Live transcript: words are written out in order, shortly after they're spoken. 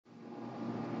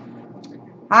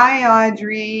Hi,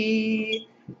 Audrey.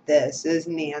 This is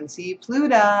Nancy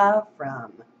Pluta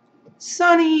from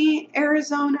sunny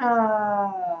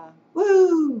Arizona.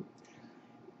 Woo!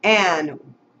 And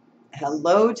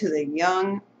hello to the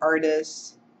Young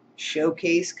Artists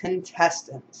Showcase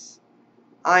contestants.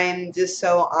 I'm just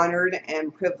so honored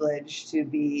and privileged to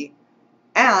be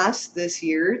asked this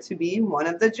year to be one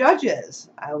of the judges.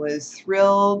 I was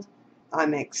thrilled.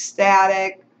 I'm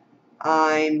ecstatic.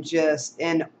 I'm just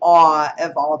in awe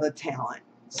of all the talent.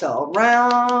 So a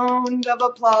round of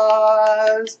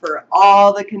applause for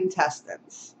all the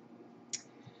contestants.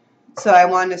 So I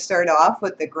wanted to start off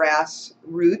with the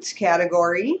grassroots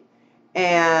category.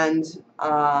 And,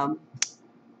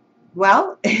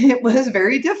 well, it was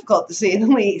very difficult to say the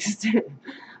least.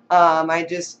 I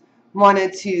just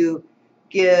wanted to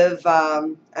give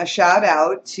a shout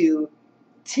out to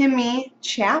Timmy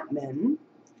Chapman.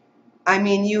 I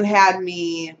mean, you had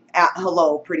me at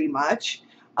hello pretty much.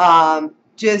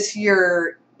 Just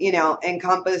your,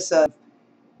 encompass of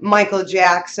Michael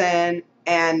Jackson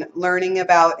and learning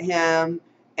about him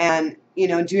and,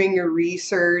 doing your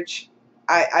research,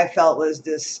 I felt was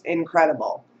just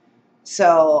incredible.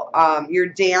 So your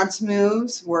dance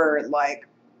moves were like,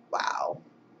 wow,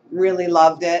 really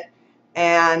loved it.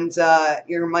 And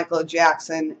your Michael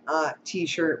Jackson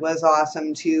t-shirt was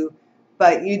awesome too.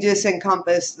 But you just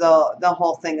encompass the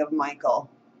whole thing of Michael,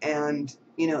 and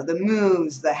the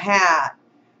moves, the hat,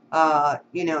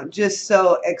 just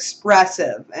so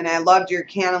expressive. And I loved your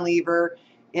cantilever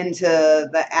into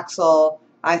the axle.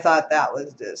 I thought that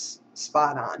was just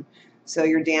spot on. So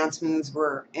your dance moves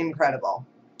were incredible.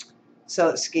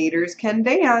 So skaters can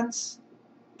dance,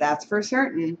 that's for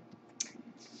certain.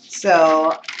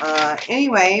 So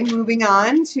anyway, moving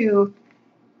on to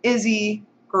Izzy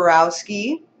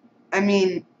Gorowski. I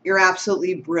mean, you're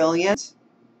absolutely brilliant.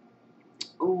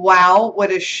 Wow,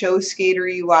 what a show skater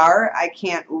you are. I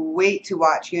can't wait to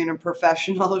watch you in a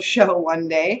professional show one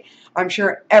day. I'm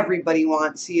sure everybody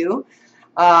wants you.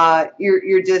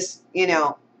 You're just,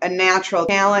 a natural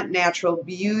talent, natural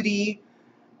beauty.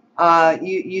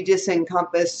 You just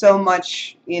encompass so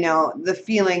much, the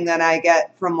feeling that I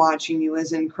get from watching you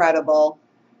is incredible.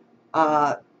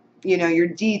 Your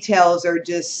details are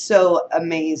just so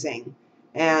amazing.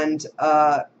 And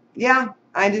yeah,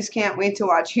 I just can't wait to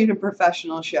watch you in a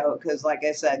professional show because, like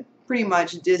I said, pretty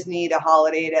much Disney to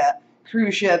Holiday to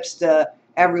cruise ships to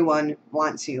everyone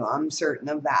wants you. I'm certain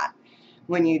of that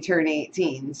when you turn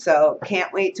 18. So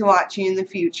can't wait to watch you in the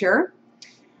future.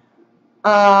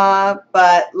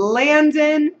 But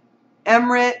Landon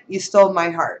Emmerich, you stole my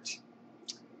heart.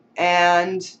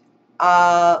 And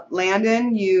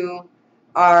Landon, you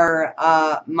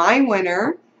are my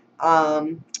winner.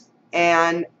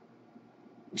 And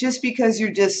just because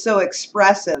you're just so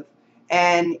expressive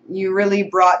and you really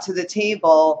brought to the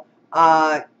table,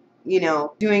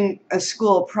 doing a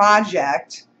school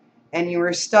project and you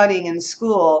were studying in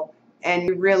school and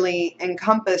you really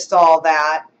encompassed all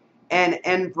that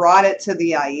and brought it to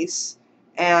the ice.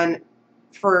 And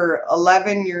for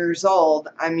 11 years old,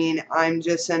 I mean, I'm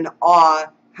just in awe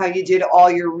how you did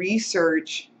all your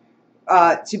research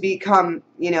to become,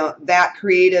 that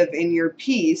creative in your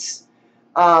piece.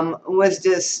 Was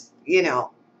just,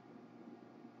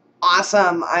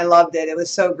 awesome. I loved it. It was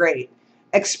so great.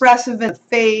 Expressive in the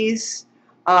face,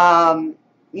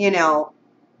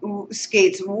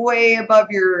 skates way above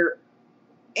your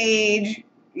age,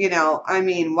 I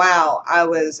mean, wow. I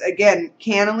was, again,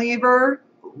 cantilever,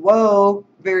 whoa,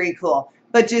 very cool.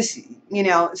 But just,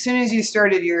 as soon as you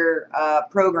started your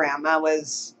program, I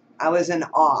was in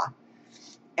awe.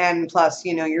 And plus,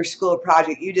 your school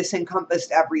project, you just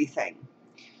encompassed everything.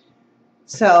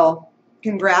 So,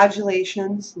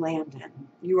 congratulations, Landon.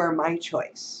 You are my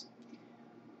choice.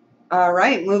 All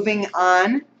right, moving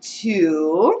on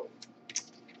to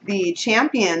the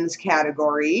champions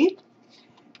category.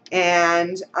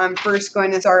 And I'm first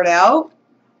going to start out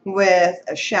with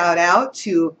a shout out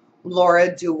to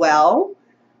Laura Duell.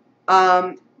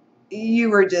 You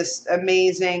were just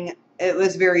amazing. It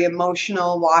was very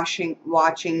emotional watching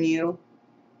you.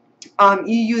 You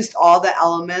used all the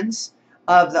elements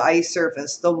of the ice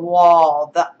surface, the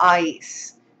wall, the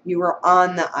ice. You were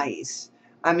on the ice.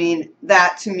 I mean,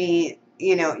 that to me,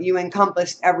 you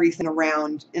encompassed everything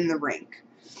around in the rink.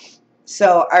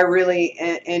 So I really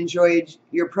enjoyed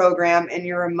your program and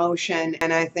your emotion,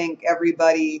 and I think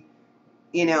everybody,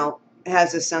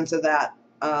 has a sense of that,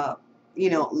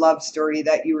 love story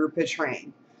that you were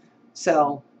portraying.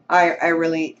 So I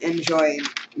really enjoyed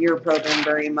your program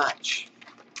very much.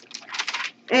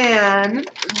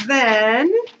 And then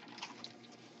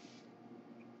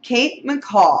Kate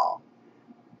McCall.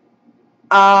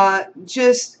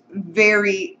 Just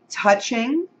very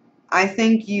touching. I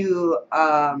think you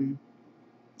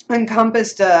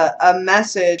encompassed a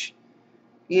message,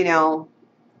 you know,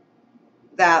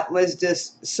 that was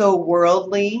just so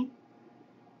worldly,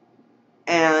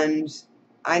 and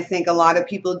I think a lot of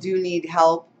people do need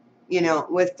help, you know,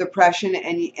 with depression,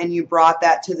 and you brought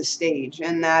that to the stage,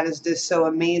 and that is just so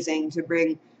amazing to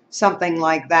bring something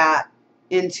like that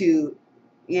into,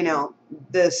 you know,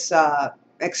 this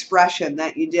expression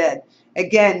that you did.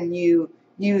 Again, you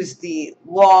used the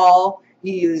wall,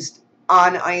 you used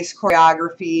on ice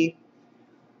choreography.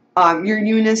 Your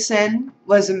unison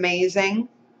was amazing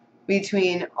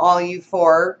between all you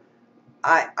four.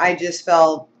 I just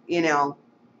felt, you know,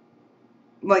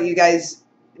 what you guys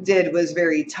did was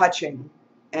very touching,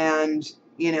 and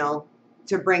you know,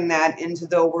 to bring that into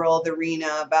the world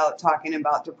arena about talking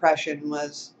about depression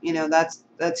was, you know,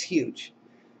 that's huge.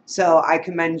 So I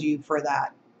commend you for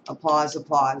that. Applause,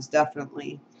 applause,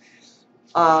 definitely.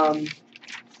 Um,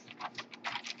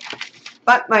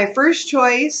 but my first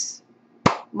choice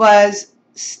was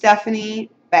Stephanie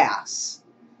Bass.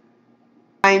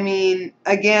 I mean,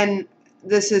 again,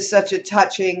 this is such a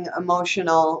touching,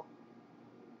 emotional,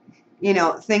 you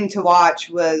know, thing to watch.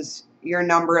 Was your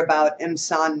number about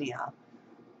insomnia.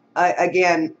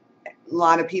 Again, a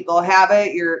lot of people have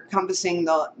it. You're encompassing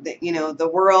the you know, the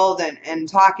world, and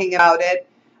talking about it.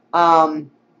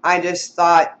 I just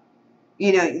thought,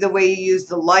 you know, the way you use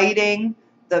the lighting,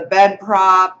 the bed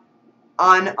prop,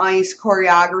 on ice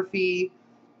choreography,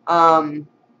 um,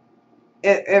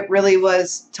 it really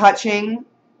was touching.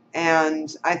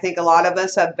 And I think a lot of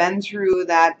us have been through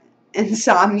that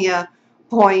insomnia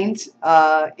point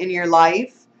in your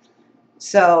life.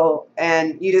 So,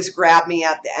 and you just grabbed me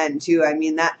at the end too. I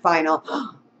mean, that final,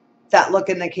 that look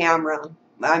in the camera,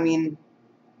 I mean,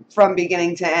 from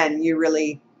beginning to end, you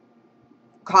really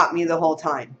caught me the whole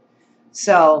time.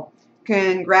 So,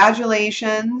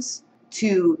 congratulations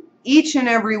to each and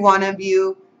every one of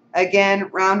you. Again,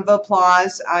 round of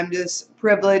applause. I'm just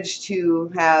privileged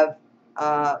to have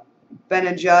uh, been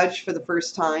a judge for the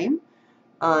first time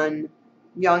on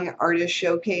Young Artist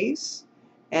Showcase,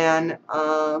 and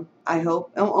I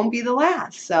hope it won't be the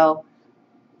last. So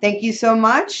thank you so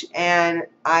much, and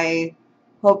I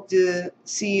hope to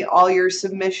see all your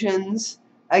submissions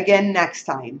again next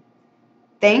time.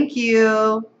 Thank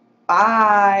you.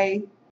 Bye.